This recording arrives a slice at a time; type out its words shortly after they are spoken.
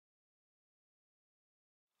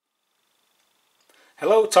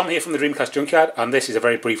Hello, Tom here from the Dreamcast Junkyard, and this is a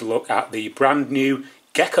very brief look at the brand new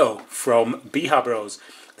Gekko from Beharbros,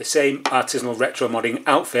 the same artisanal retro modding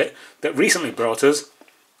outfit that recently brought us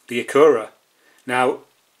the Akura. Now,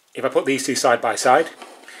 if I put these two side by side,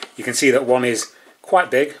 you can see that one is quite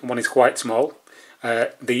big and one is quite small.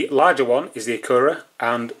 The larger one is the Akura,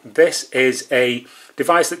 and this is a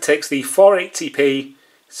device that takes the 480p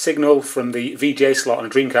signal from the VGA slot on a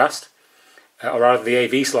Dreamcast, or rather the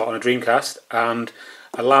AV slot on a Dreamcast, and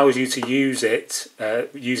allows you to use it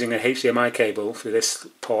using a HDMI cable through this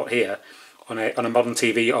port here on a modern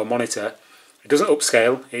TV or monitor. It doesn't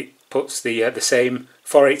upscale, it puts the same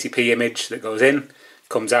 480p image that goes in,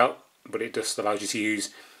 comes out, but it just allows you to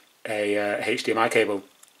use a HDMI cable.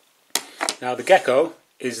 Now the Gekko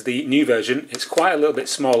is the new version. It's quite a little bit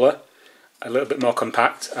smaller, a little bit more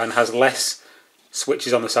compact, and has less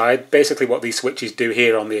switches on the side. Basically what these switches do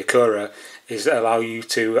here on the Akura is allow you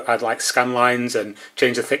to add like scan lines and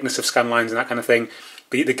change the thickness of scan lines and that kind of thing.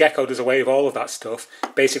 The Gekko does away with all of that stuff.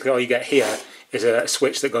 Basically all you get here is a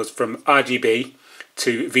switch that goes from RGB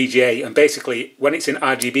to VGA, and basically when it's in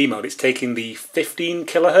RGB mode it's taking the 15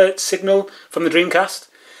 kilohertz signal from the Dreamcast,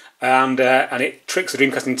 and it tricks the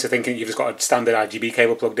Dreamcast into thinking you've just got a standard RGB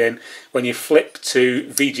cable plugged in. When you flip to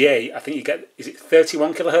VGA, I think you get, is it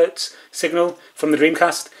 31 kilohertz signal from the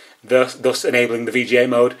Dreamcast, thus enabling the VGA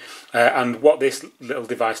mode. And what this little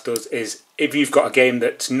device does is, if you've got a game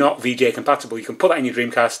that's not VGA compatible, you can put that in your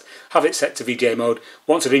Dreamcast, have it set to VGA mode.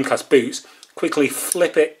 Once the Dreamcast boots, quickly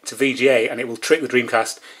flip it to VGA, and it will trick the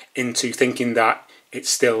Dreamcast into thinking that it's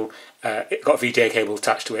still it got a VGA cable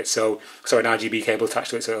attached to it, so an RGB cable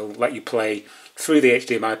attached to it, so it'll let you play through the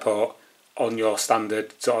HDMI port on your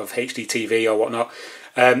standard sort of HD TV or whatnot.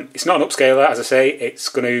 It's not an upscaler, as I say. It's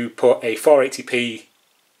going to put a 480p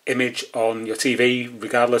image on your TV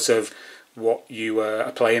regardless of what you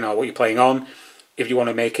are playing or what you're playing on. If you want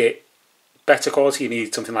to make it better quality, you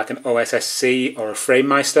need something like an OSSC or a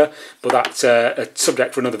FrameMeister, but that's a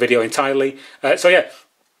subject for another video entirely. So yeah,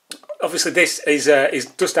 obviously this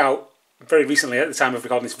is just out very recently at the time of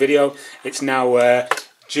recording this video. It's now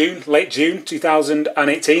late June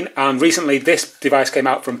 2018, and recently this device came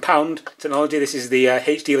out from Pound Technology. This is the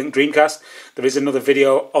HD Link Dreamcast. There is another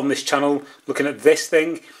video on this channel looking at this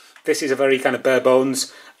thing. This is a very kind of bare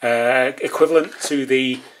bones equivalent to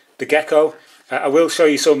the Gekko. I will show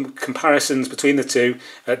you some comparisons between the two.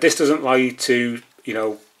 This doesn't allow you to,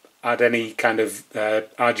 add any kind of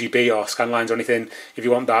RGB or scan lines or anything. If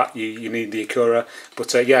you want that, you need the Akura.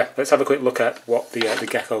 But yeah, let's have a quick look at what the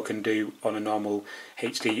Gekko can do on a normal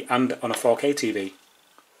HD and on a 4K TV.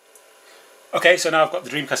 Okay, so now I've got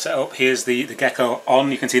the Dreamcast set up. Here's the Gekko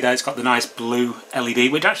on. You can see that it's got the nice blue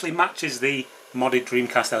LED, which actually matches the modded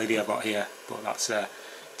Dreamcast LED I've got here. But that's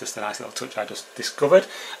just a nice little touch I just discovered.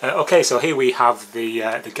 Okay, so here we have the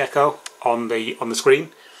Gekko on the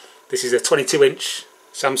screen. This is a 22-inch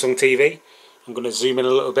Samsung TV. I'm going to zoom in a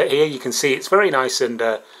little bit here. You can see it's very nice and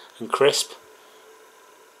crisp.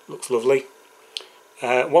 Looks lovely.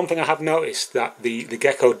 One thing I have noticed that the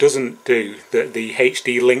Gekko doesn't do, that the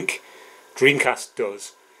HD Link Dreamcast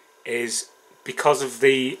does, is because of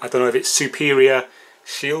the, I don't know if it's superior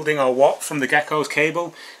shielding or what from the Gekko's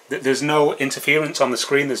cable, that there's no interference on the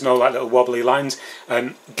screen. There's no like little wobbly lines.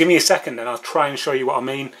 Give me a second and I'll try and show you what I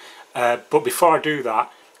mean. But before I do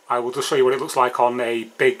that, I will just show you what it looks like on a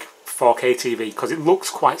big 4K TV, because it looks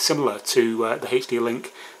quite similar to the HD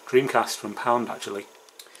Link Dreamcast from Pound actually.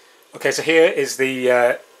 Okay, so here is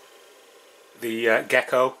the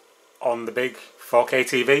Gekko on the big 4K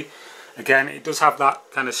TV. Again, it does have that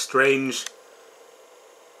kind of strange,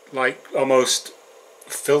 like almost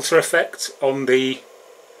filter effect on the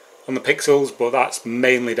pixels, but that's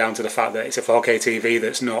mainly down to the fact that it's a 4K TV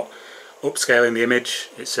that's not upscaling the image.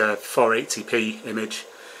 It's a 480p image.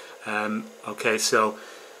 Okay, so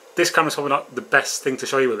this camera's probably not the best thing to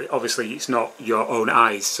show you with it. Obviously it's not your own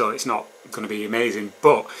eyes, so it's not going to be amazing,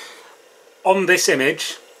 but on this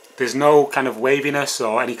image there's no kind of waviness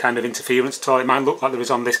or any kind of interference at all. It might look like there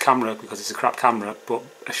is on this camera because it's a crap camera, but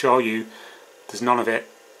I assure you there's none of it.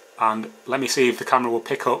 And let me see if the camera will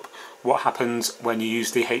pick up what happens when you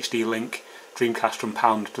use the HD Link Dreamcast from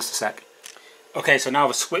Pound. Just a sec. Okay, so now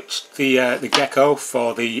I've switched the Gekko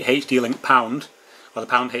for the HD Link Pound, or the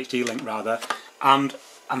Pound HD Link rather, and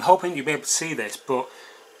I'm hoping you'll be able to see this, but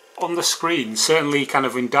on the screen, certainly kind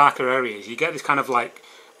of in darker areas, you get this kind of like,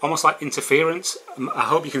 almost like interference. I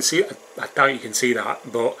hope you can see it. I doubt you can see that,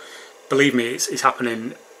 but believe me, it's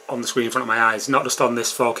happening on the screen in front of my eyes, not just on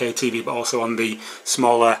this 4K TV, but also on the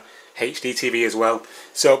smaller HD TV as well.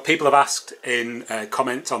 So people have asked in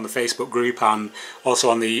comments on the Facebook group and also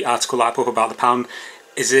on the article that I put up about the Pound,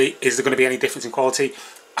 is there going to be any difference in quality?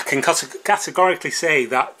 I can categorically say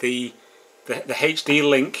that the HD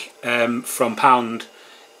link from Pound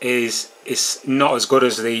is not as good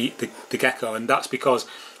as the Gekko, and that's because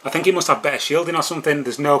I think it must have better shielding or something.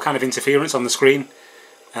 There's no kind of interference on the screen.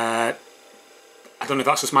 I don't know if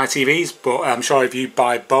that's just my TVs, but I'm sure if you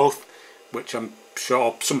buy both, which I'm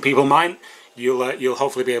sure some people might, you'll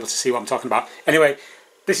hopefully be able to see what I'm talking about. Anyway,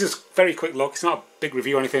 this is a very quick look. It's not a big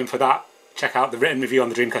review or anything. For that, check out the written review on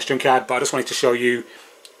the Dreamcast Junkyard, but I just wanted to show you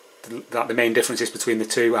that the main differences between the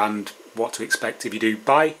two and what to expect if you do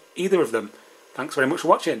buy either of them. Thanks very much for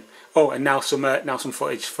watching. Oh, and now some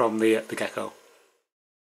footage from the Gekko.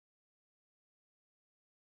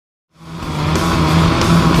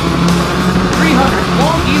 300,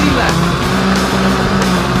 long, easy left.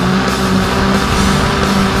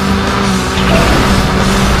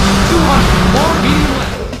 200, long, medium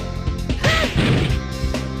left.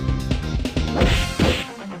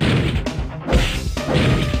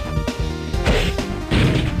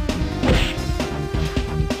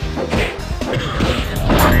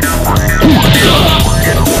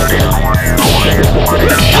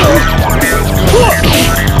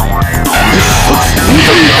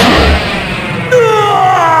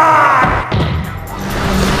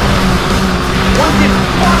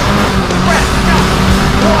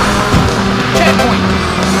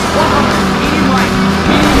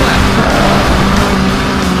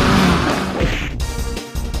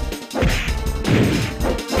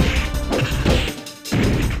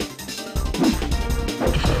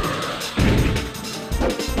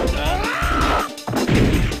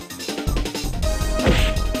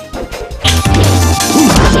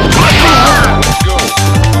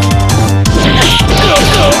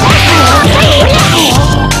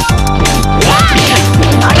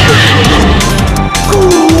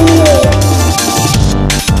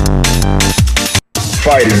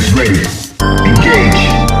 Fighters ready. Engage.